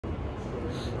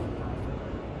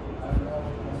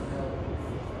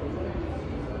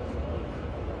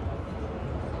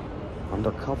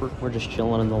undercover. We're just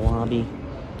chilling in the lobby.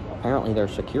 Apparently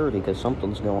there's security because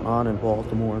something's going on in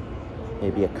Baltimore.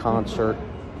 Maybe a concert.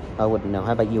 I wouldn't know.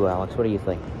 How about you, Alex? What do you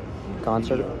think?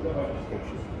 Concert?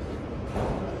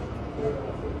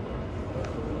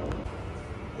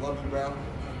 Love you, bro.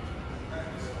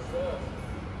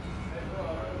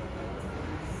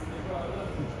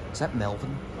 Is that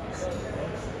Melvin?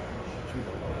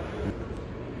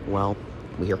 Well,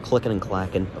 we hear clicking and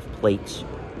clacking of plates.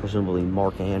 Presumably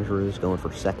Mark Andrews going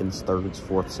for seconds, thirds,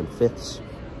 fourths, and fifths.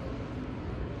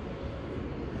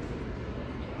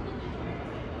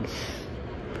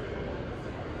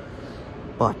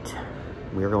 But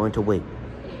we're going to wait.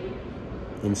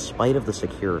 In spite of the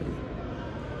security.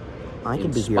 I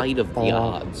can be here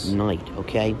all night,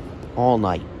 okay? All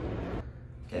night.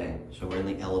 Okay, so we're in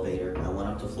the elevator. I went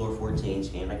up to floor 14,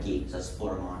 scanned my key, because that's the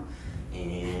floor I'm on.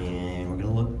 And we're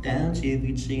gonna look down, see if we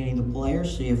can see any of the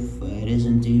players, see if it is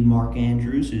indeed Mark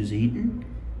Andrews who's eating.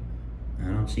 I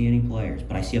don't see any players,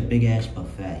 but I see a big-ass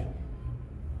buffet.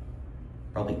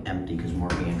 Probably empty, because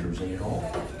Mark Andrews ate it all.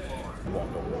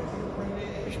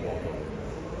 We should walk over.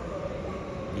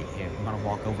 Yeah, I'm gonna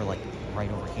walk over, like,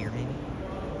 right over here, maybe?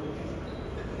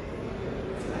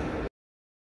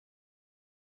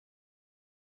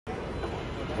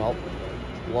 Well,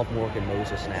 love Morgan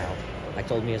Moses now. I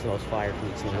told him he has the most fire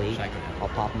tweets in the league. I'll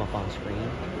pop him up on screen.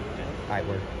 Alright,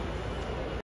 word.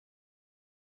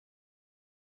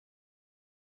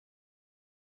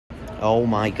 Oh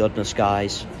my goodness,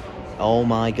 guys. Oh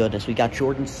my goodness. We got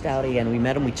Jordan Stouty and we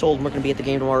met him. We told him we're going to be at the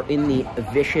game tomorrow in the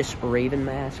vicious Raven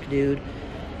mask, dude.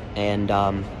 And,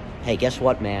 hey, guess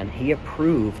what, man? He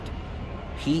approved.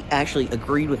 He actually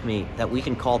agreed with me that we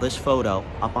can call this photo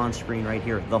up on screen right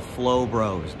here the Flow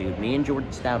Bros, dude. Me and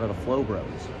Jordan Stout are the Flow Bros.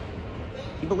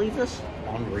 You believe this?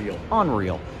 Unreal.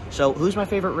 Unreal. So, who's my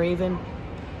favorite Raven?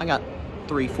 I got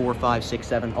 3, 4, 5, 6,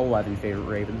 7, 11 favorite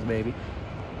Ravens, maybe.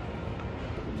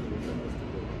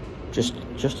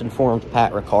 Just informed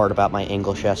Pat Ricard about my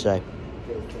English essay.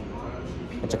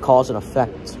 It's a cause and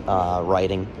effect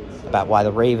writing about why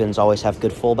the Ravens always have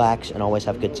good fullbacks and always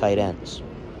have good tight ends.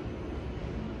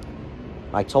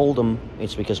 I told him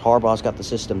it's because Harbaugh's got the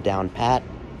system down pat,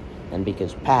 and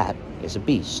because Pat is a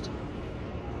beast.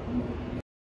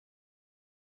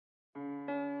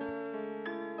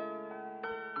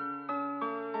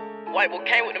 White boy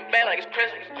came with them bad like it's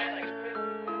Christmas.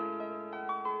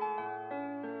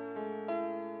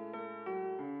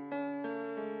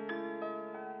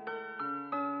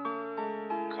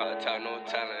 Call it talk, no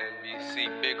talent,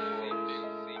 NBC, big fool.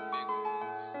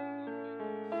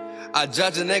 I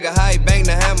judge a nigga how he bang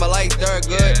the hammer like third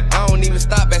good. I don't even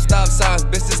stop at stop signs,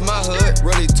 bitch, this my hood.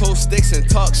 Really 2 sticks and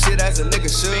talk shit as a nigga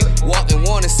should. Walking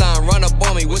warning sign, run up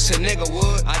on me, wish a nigga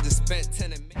would. I just spent 10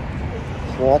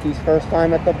 minutes. Waltie's first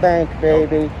time at the bank,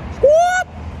 baby. Squat!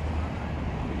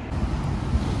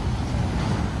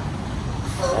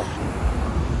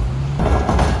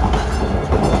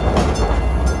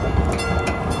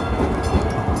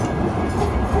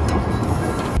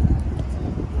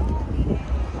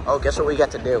 Oh, guess what we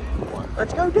got to do?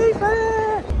 Let's go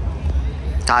defense!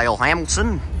 Kyle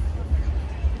Hamilton.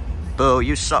 Boo,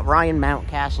 you suck. Ryan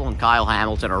Mountcastle and Kyle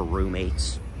Hamilton are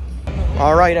roommates.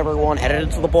 All right, everyone,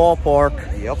 headed to the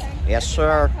ballpark. Yep. Yes,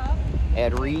 sir.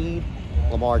 Ed Reed,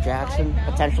 Lamar Jackson,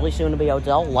 potentially soon to be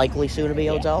Odell, likely soon to be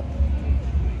Odell.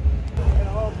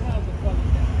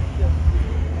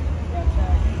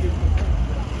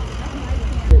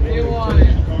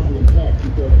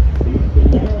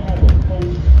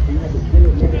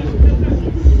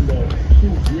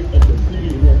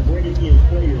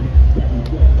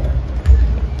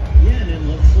 Yeah, and it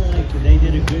looks like they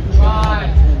did a good job.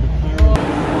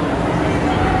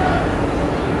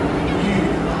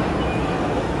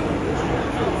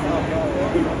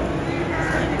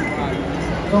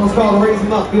 Someone's called Raise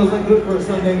Them Up. Feels like good for a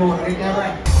Sunday morning. Ain't that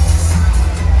right?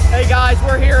 Hey guys,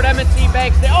 we're here at M&T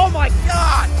Bank today. Oh my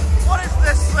God! What is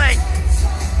this thing?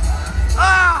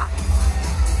 Ah!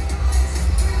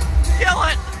 Kill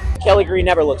it! Kelly Green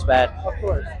never looks bad. Of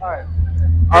course. All right.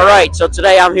 All right, so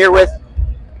today I'm here with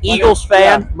Eagles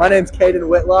fan. Yeah, my name's Caden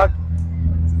Whitlock.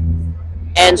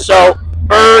 And so,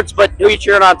 Birds, but who are you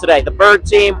cheering on today? The Bird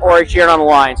team or are you cheering on the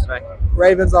Lions today?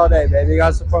 Ravens all day, baby. You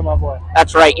gotta support my boy.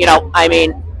 That's right. You know, I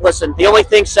mean, listen, the only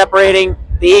thing separating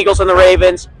the Eagles and the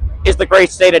Ravens is the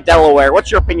great state of Delaware. What's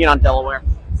your opinion on Delaware?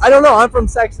 I don't know. I'm from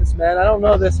Texas, man. I don't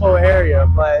know this whole area,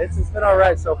 but it's been all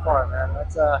right so far, man.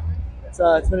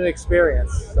 It's been an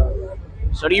experience.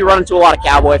 So do you run into a lot of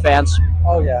Cowboy fans?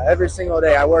 Oh, yeah. Every single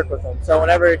day I work with them. So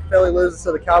whenever Philly loses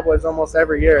to the Cowboys almost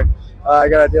every year, I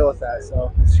got to deal with that.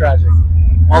 So it's tragic.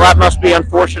 Well, that must be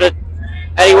unfortunate.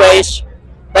 Anyways,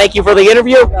 thank thank you for the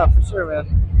interview. Yeah, for sure, man.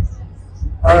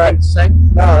 All right.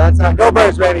 No, that's not. Go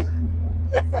Birds, baby.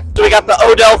 So we got the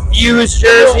Odell Fuse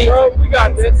jersey. Bro, we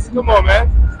got this. Come on, man.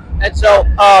 And so,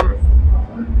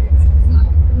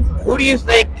 who do you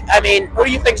think? I mean, who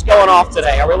do you think's going off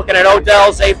today? Are we looking at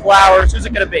Odell, Zay Flowers? Who's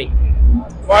it going to be?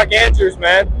 Mark Andrews,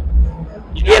 man.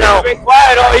 You know, he's been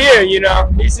quiet all year. You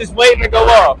know, he's just waiting to go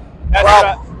off.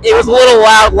 It was a little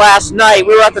loud last night.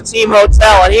 We were at the team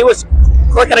hotel, and he was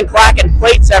clicking and clacking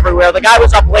plates everywhere. The guy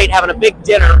was up late having a big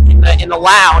dinner in the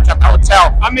lounge at the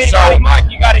hotel. I mean, so,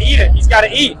 Mike, you got to eat it. He's got to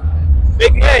eat.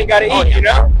 Big man, you got to eat. Yeah. You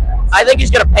know. I think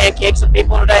he's going to pancake some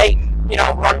people today. You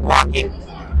know, run blocking.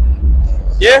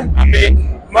 Yeah, I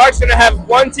mean, Mark's going to have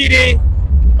one TD,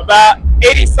 about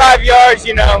 85 yards.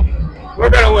 You know, we're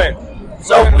going to win.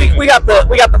 So we got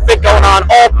the fit going on,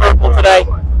 all purple today,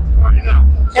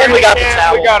 and we got the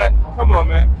towel. We got it. Come on,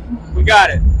 man. We got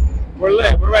it. We're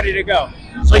lit. We're ready to go.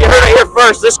 So you heard it here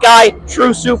first. This guy,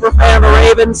 true super fan of the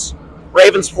Ravens.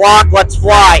 Ravens flock, let's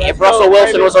fly. If Russell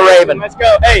Wilson was a Raven. Let's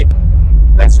go. Hey,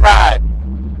 let's ride.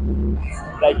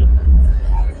 Thank you.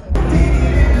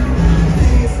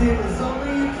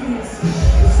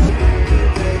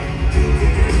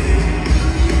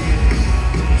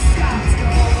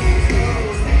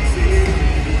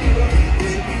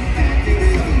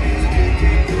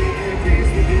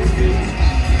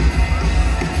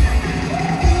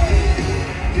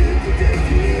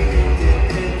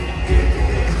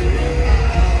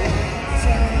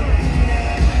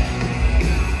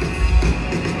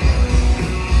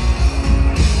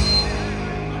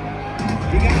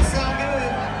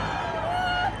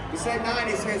 Say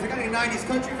 90s fans. We got any 90s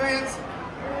country fans?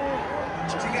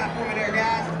 What you got for me there,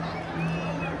 guys?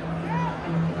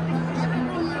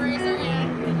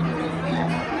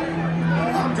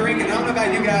 I'm drinking. I don't know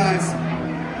about you guys.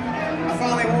 I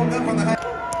finally warmed up from the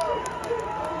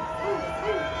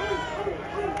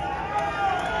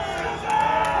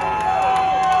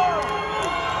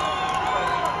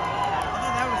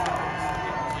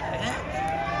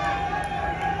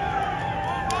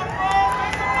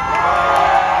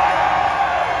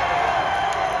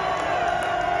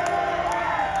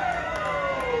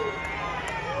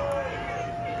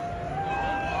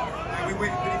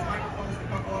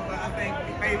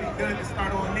good to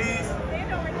start on these.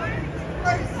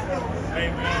 Hey,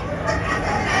 man.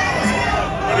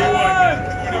 What do you want?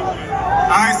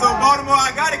 All right, so Baltimore, I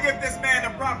got to give this man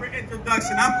a proper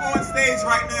introduction. I'm on stage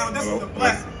right now. This is a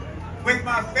blessing. With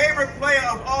my favorite player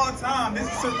of all time. This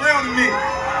is surreal to me.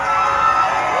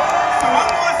 So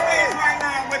I'm on stage right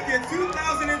now with your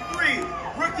 2003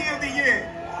 Rookie of the Year,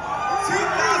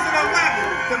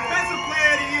 2011 Defensive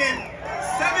Player of the Year,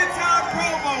 7-time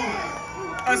Pro Bowler,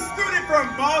 a student from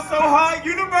Balso High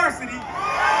University,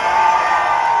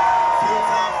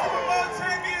 2-time Super Bowl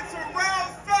champion Terrell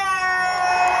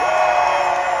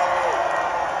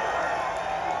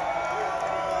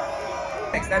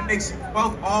Suggs. That makes you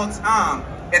both all-time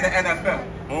in the NFL.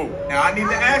 Oh. Now I need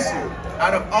to ask you,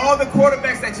 out of all the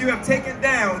quarterbacks that you have taken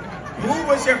down, who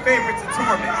was your favorite to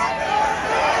torment?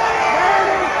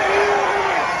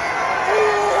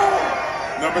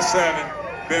 Number 7,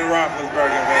 Ben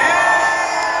Roethlisberger, baby.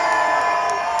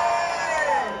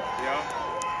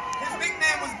 His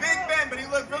nickname was Big Ben, but he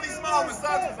looked really small when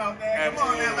Suggs was out there. Come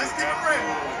on, man, let's keep it real.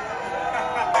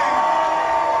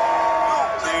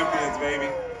 Champions, baby.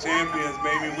 Champions,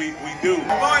 baby. We do.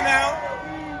 Come on now.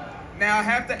 Now I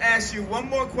have to ask you one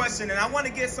more question, and I want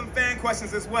to get some fan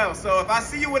questions as well. So if I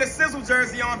see you with a Sizzle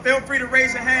jersey on, feel free to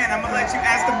raise your hand. I'm going to let you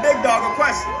ask the big dog a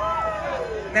question.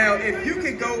 Now, if you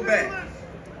could go back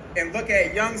and look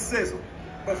at young Sizzle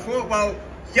before, well,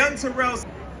 young Terrell,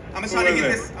 I'm gonna try to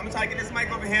get this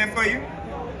mic over here for you.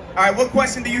 All right, what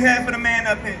question do you have for the man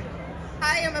up here?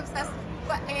 I am obsessed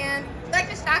with and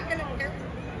like a shotgun and beer.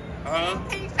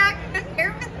 Can you shotgun and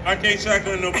beer with me? I can't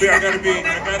shotgun no beer. I gotta be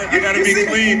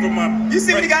clean for my. You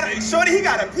see what he got? Shorty, he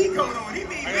got a pea coat on. He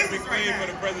mean I gotta be clean for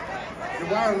the president. Your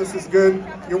wireless is good.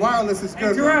 Your wireless is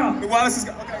good. Hey, Terrell. The wireless is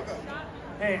good. Okay, go.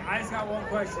 Hey, I just got one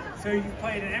question. So you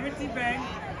played in M&T Bank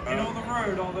and on the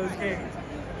road all those games.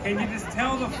 Can you just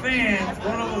tell the fans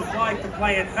what it was like to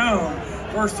play at home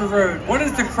versus the road? What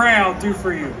does the crowd do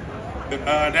for you?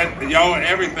 Y'all and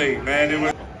everything, man. It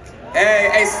was.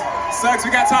 Hey, Suggs,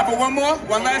 we got time for one more?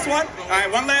 One last one? All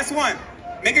right, one last one.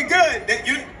 Make it good.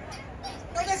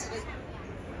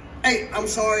 Hey, I'm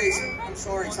sorry,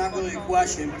 it's not really a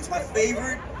question. It's my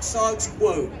favorite Suggs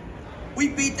quote. We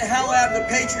beat the hell out of the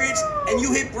Patriots, and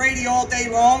you hit Brady all day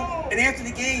long, and after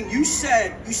the game, you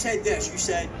said this,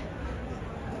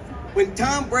 when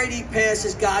Tom Brady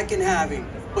passes, God can have him,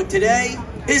 but today,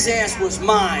 his ass was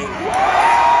mine.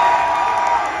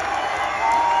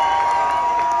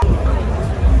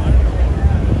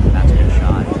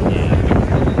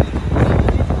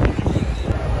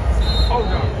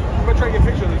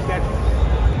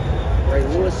 Ray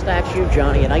Lewis statue,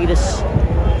 Johnny Unitas.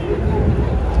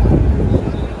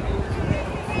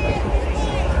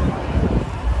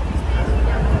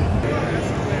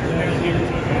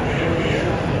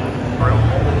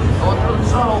 Going through the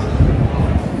tunnel.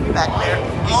 Back there.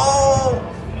 Oh!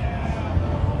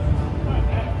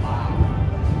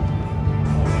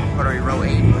 What are we, row 8?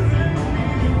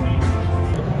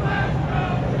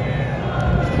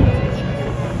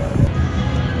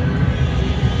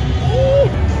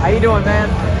 How you doing, man?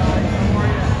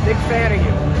 Big fan of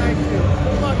you. Thank you.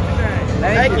 Good luck today.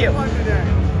 Thank you. Good luck today.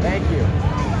 Thank you.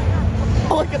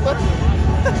 Look at this.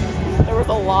 There was a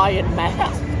lion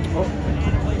mask.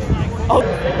 Oh.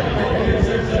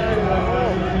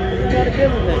 You gotta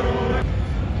give him it.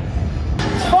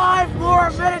 5 more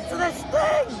minutes of this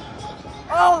thing!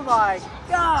 Oh my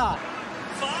God!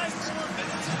 5 more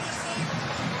minutes of this thing?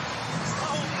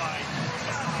 Oh my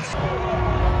God.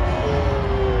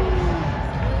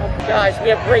 Guys, we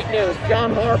have great news.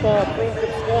 John Harbaugh approved of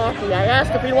Squawky. I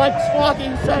asked if he liked Squawky.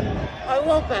 He said, I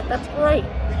love that. That's great.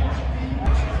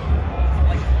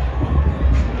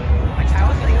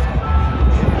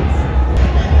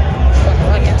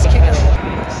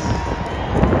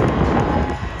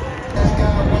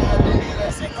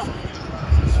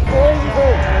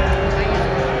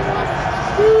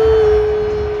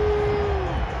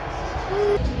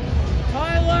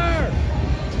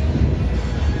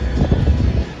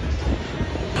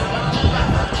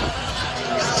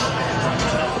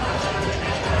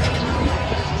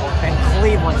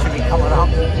 Cleveland should be coming up.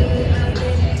 Or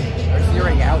is he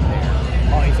already out there?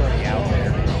 Oh, he's already out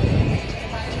there.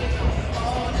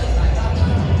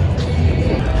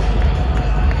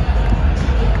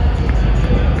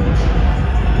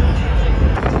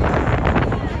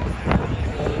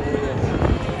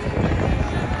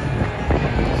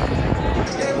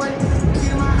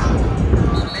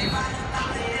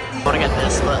 I want to get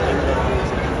this, but...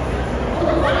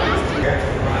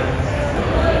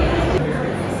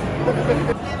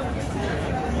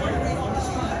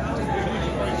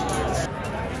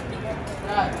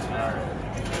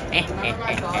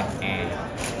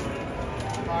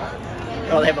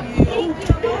 Oh, they have a...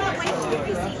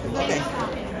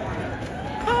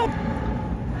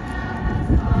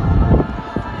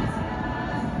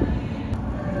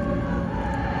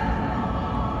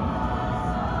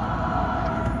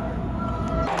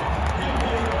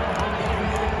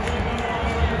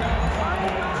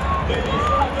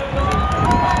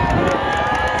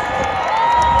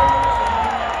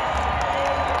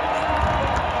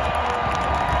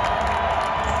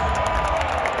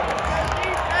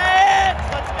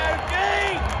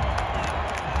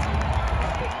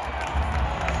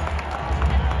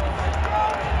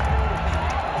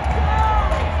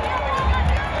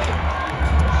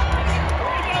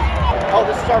 Oh,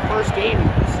 this is our first game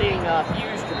seeing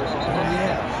Fuse to this. Oh,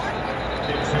 yeah.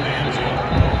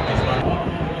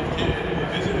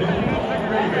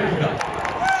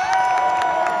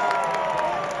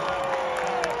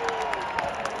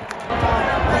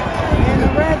 In the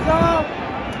red zone.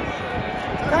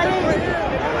 Ready?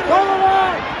 Go the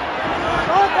line.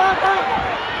 Go, go, go.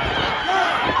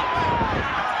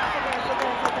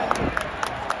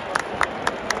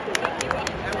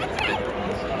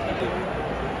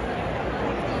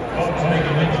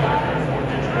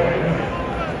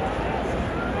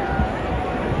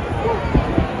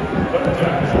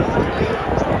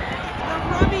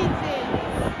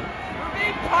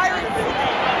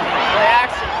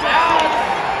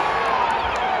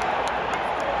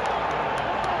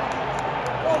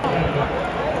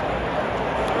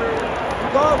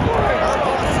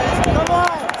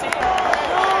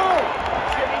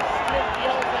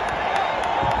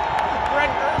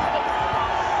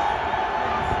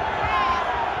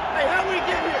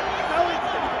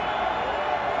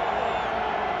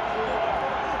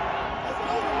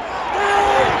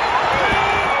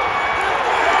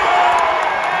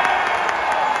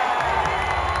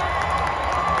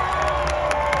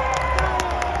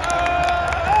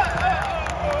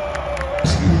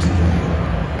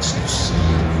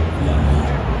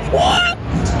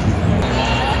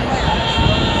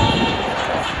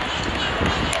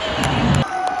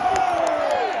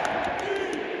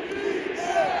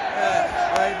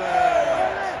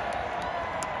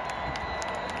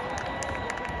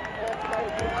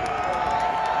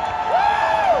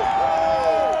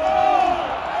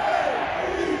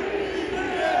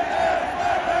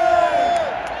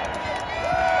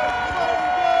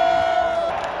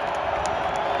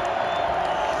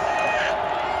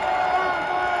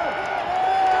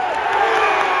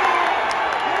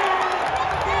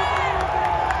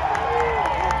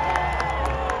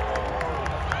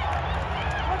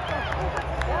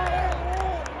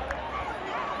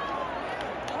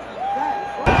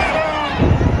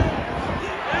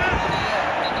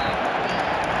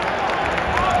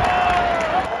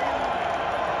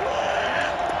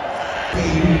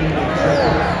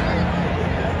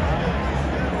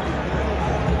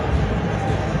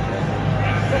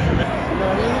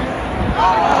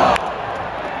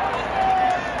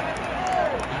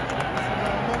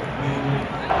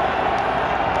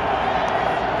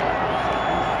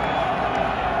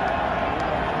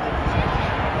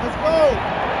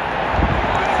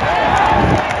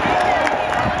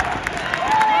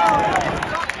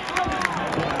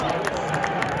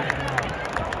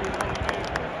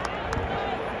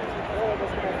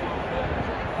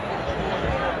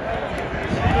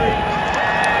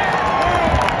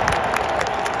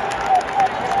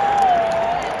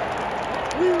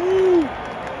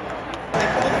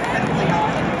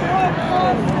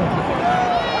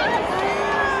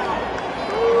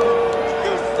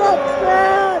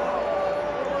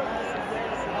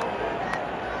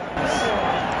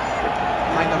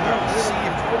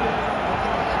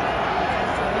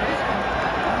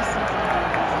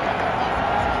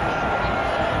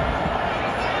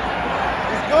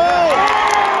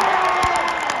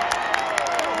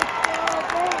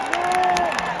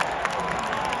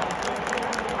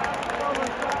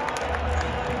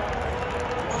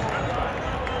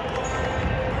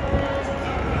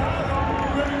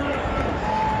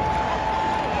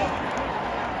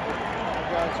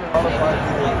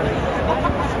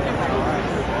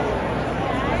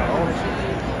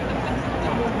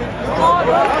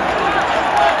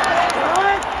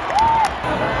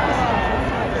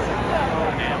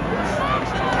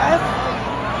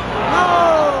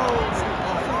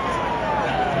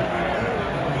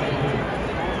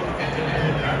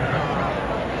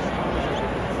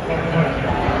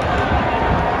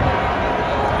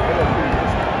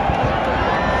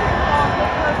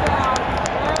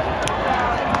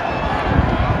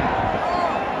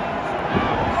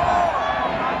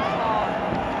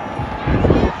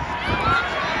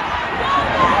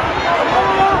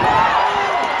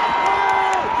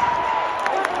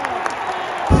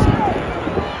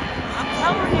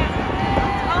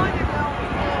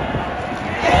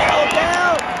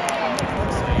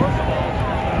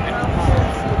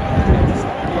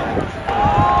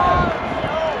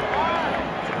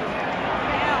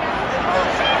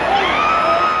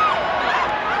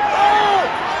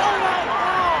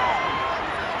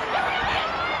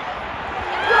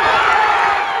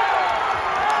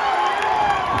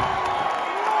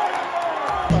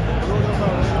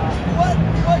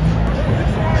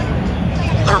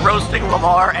 Roasting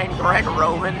Lamar and Greg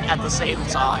Roman at the same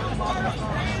time.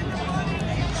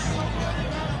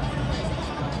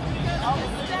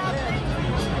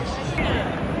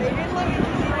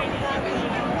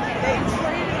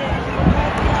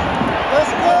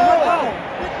 Let's go!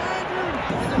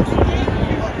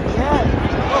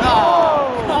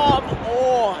 Oh, come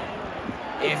on!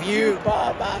 If you,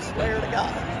 Bob, I swear to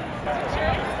God.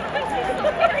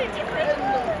 Very different.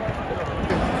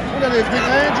 Look at this, Big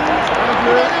Andrew.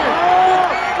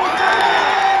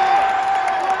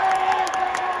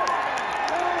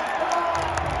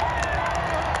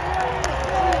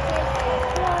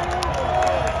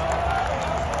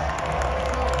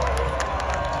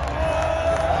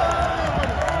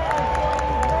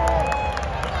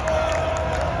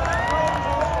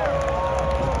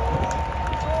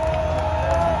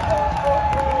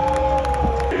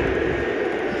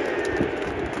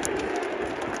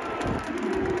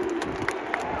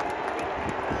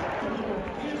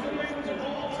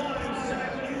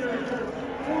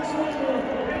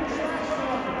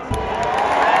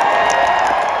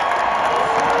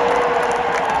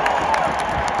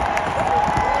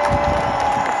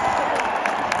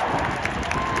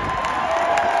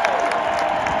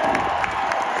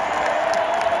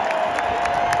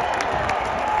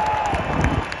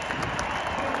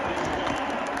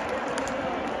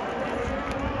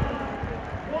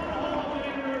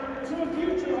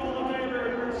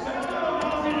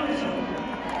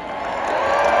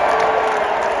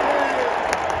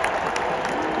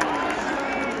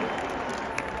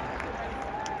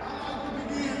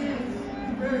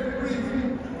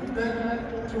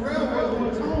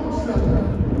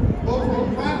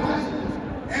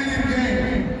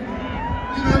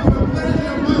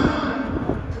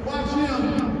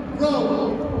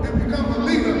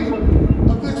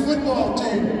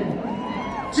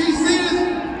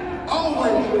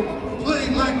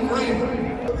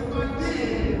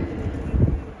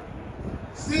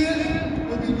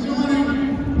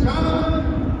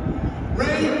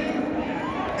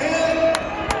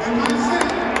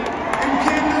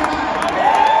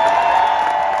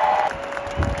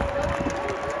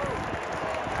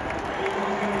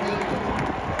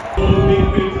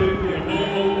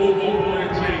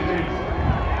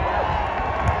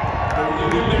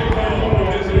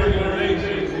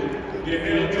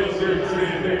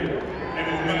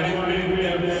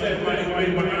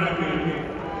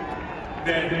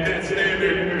 That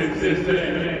standard exists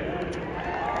today.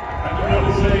 I just want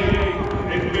to say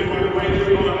it's been my greatest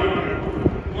honor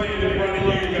playing in front of you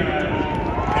guys.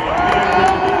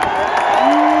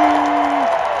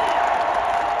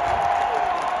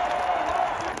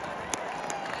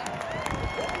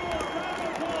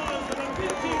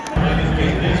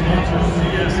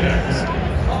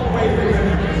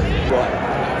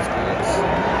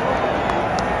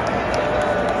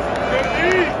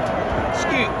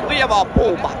 Excuse, can we have our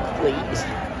ball back, please?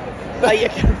 There you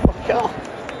can fuck off.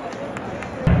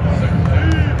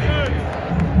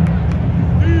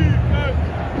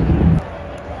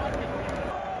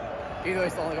 He's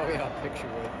always the only guy we have a picture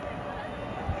with.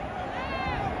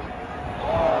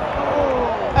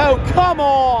 Oh, come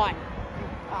on!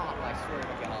 Pop, I swear to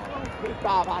God. You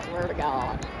pop, I swear to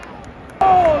God.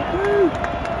 Oh, dude!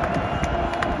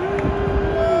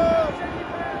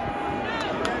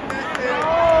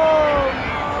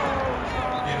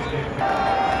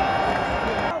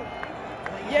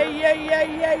 Yeah, yeah, yeah,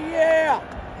 yeah, yeah!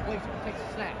 Wait, take a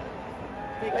snap.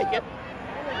 Take it.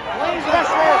 Laser!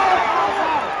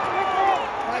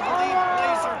 I believe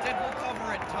Laser did recover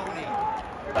it, Tony.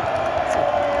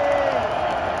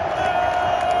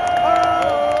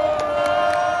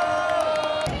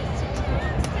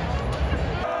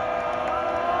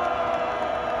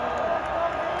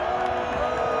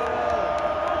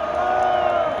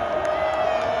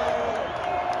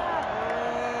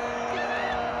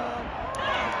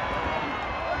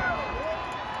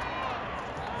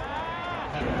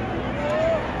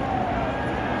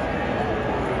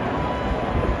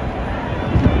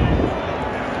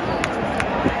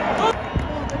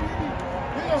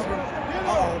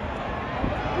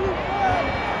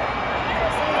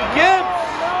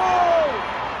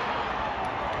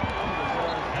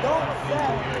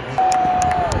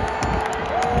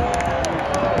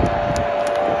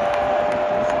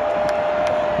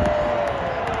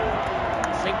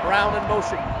 Brown in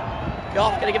motion.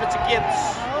 Goff gonna give it to Gibbs.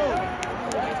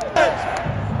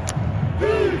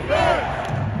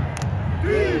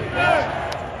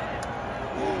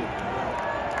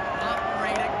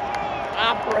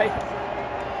 Operator.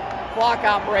 Clock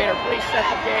operator, please set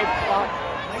the game clock.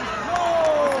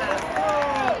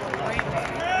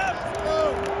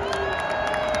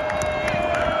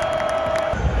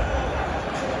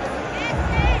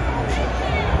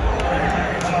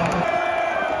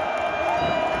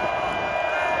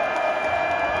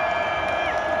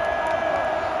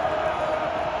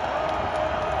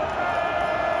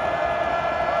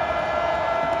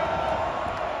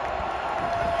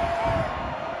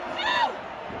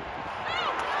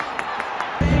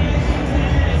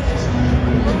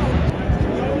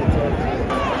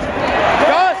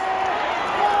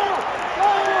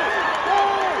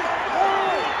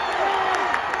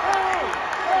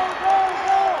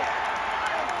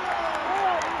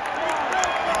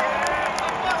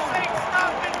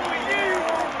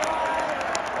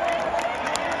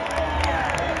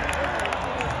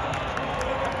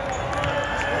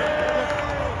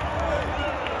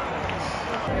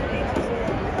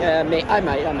 Yeah, mate, I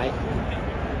might.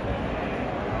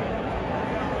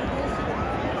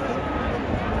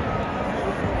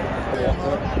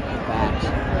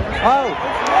 Oh!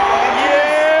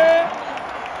 Yeah!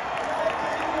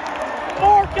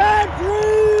 Mark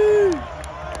Andrews!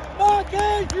 Mark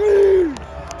Andrews!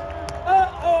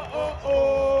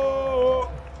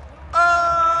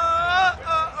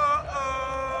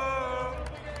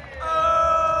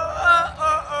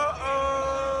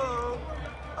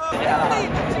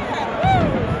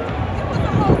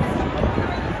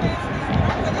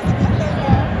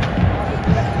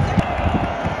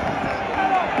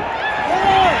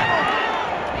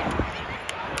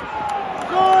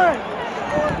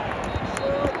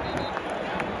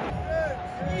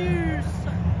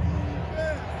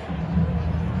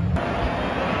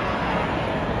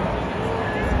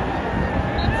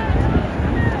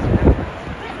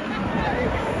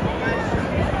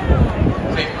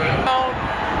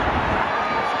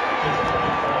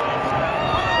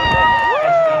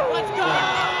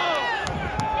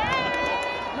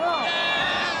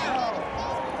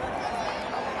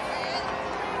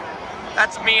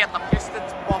 That's me at the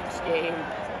Pistons-Bucks game.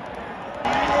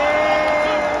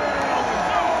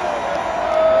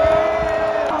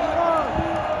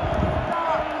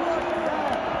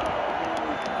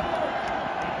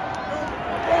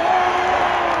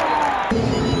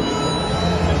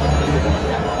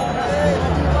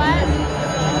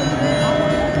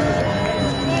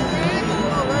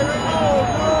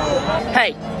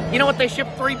 Hey, you know what they ship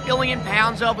 3 billion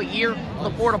pounds of a year to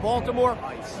the Port of Baltimore?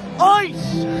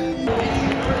 Ice!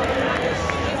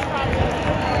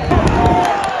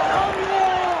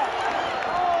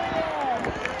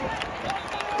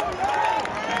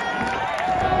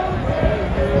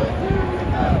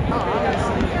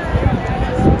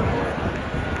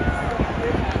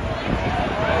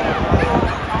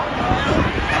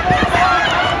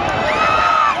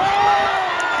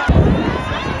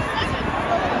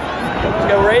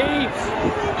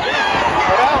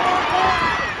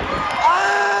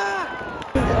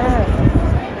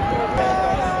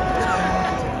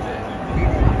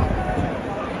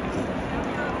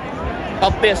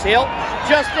 Up this hill,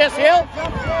 just this hill.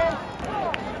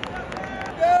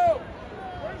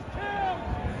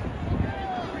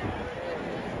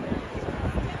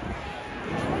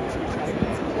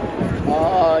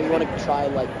 You want to try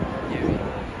like.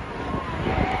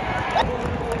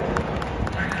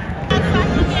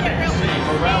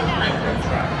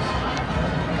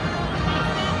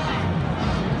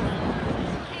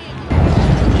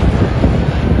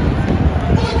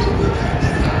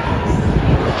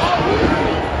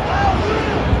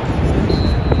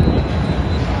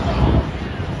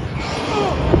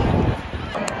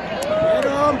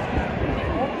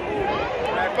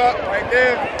 Right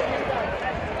there.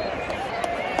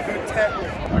 Good tackle.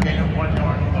 Okay, 1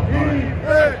 yard of play.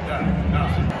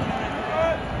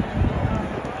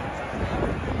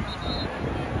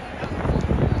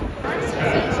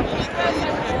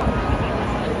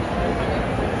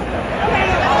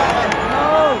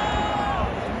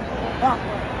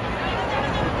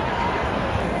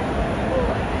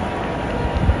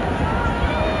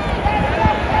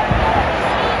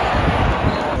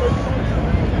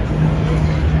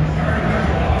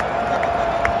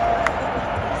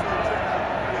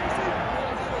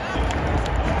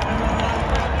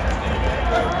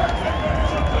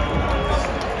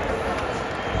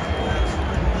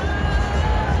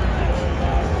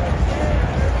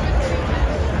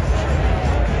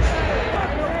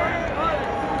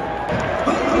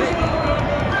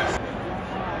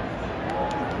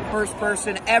 First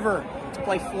person ever to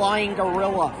play Flying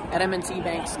Gorilla at M&T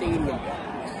Bank Stadium.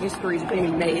 History's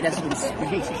being made as we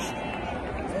speak.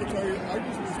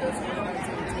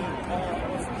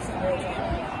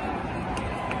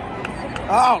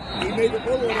 Oh, He made the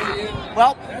bullet in the end.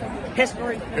 well,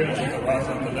 history. Finishing the pass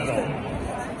on the middle.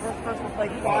 First person to play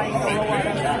Flying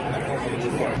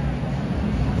Gorilla.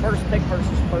 First pick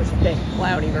versus first pick.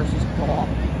 Cloudy versus Paul.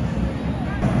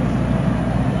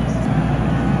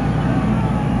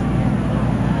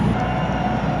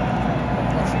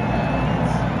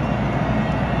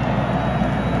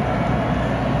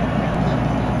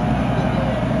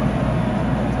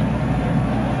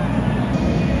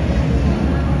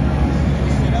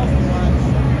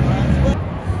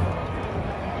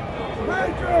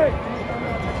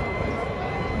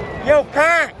 Yo,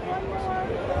 Pat!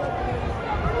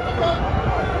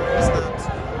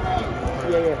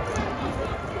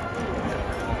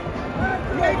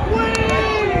 Hey,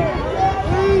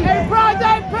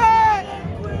 Project Pat!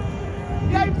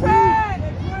 Yay, Pat!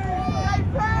 Yay,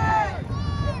 Pat!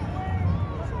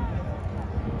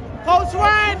 Coach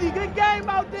Randy, good game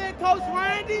out there, Coach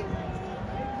Randy.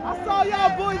 I saw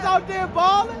y'all boys out there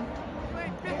balling.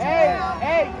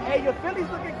 Hey, your Phillies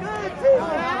looking good too,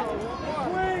 man.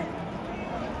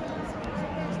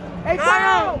 Hey,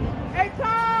 Tom! Hey,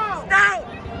 Tom! Stop!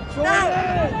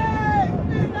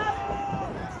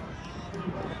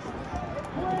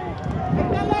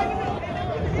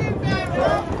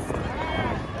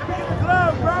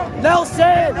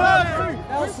 Nelson!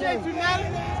 Appreciate you,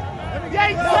 Nelson.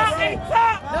 Hey, Tom! Hey,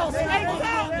 Tom! Nelson! Hey,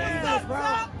 Tom!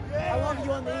 I love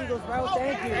you on the Eagles, bro.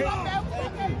 Thank you.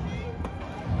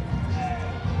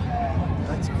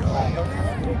 Let's go. I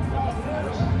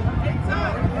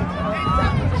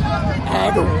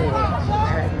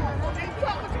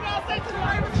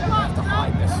have to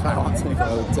hide this. I want to go to the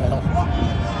hotel.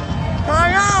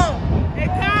 Kyle! Hey,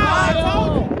 Kyle, I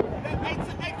told you. Hey,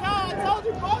 Kyle, I told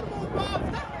you Baltimore was 5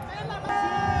 seconds.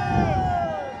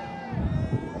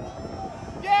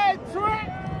 Yeah, Trent.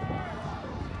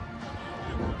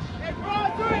 Hey,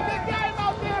 Roger, good game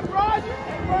out there, Roger.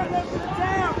 Hey, Roger, to the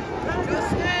town.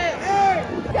 Just hey,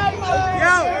 game out there.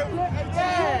 Yo.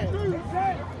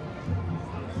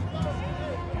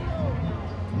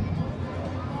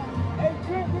 Hey,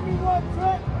 Trent, give me one,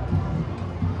 Trent.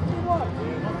 Give me one.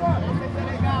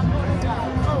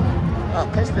 Oh,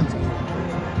 Pistons.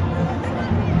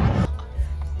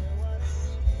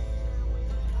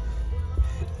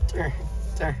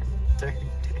 Turn.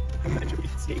 Imagine we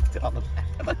saved it on the back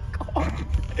of the car.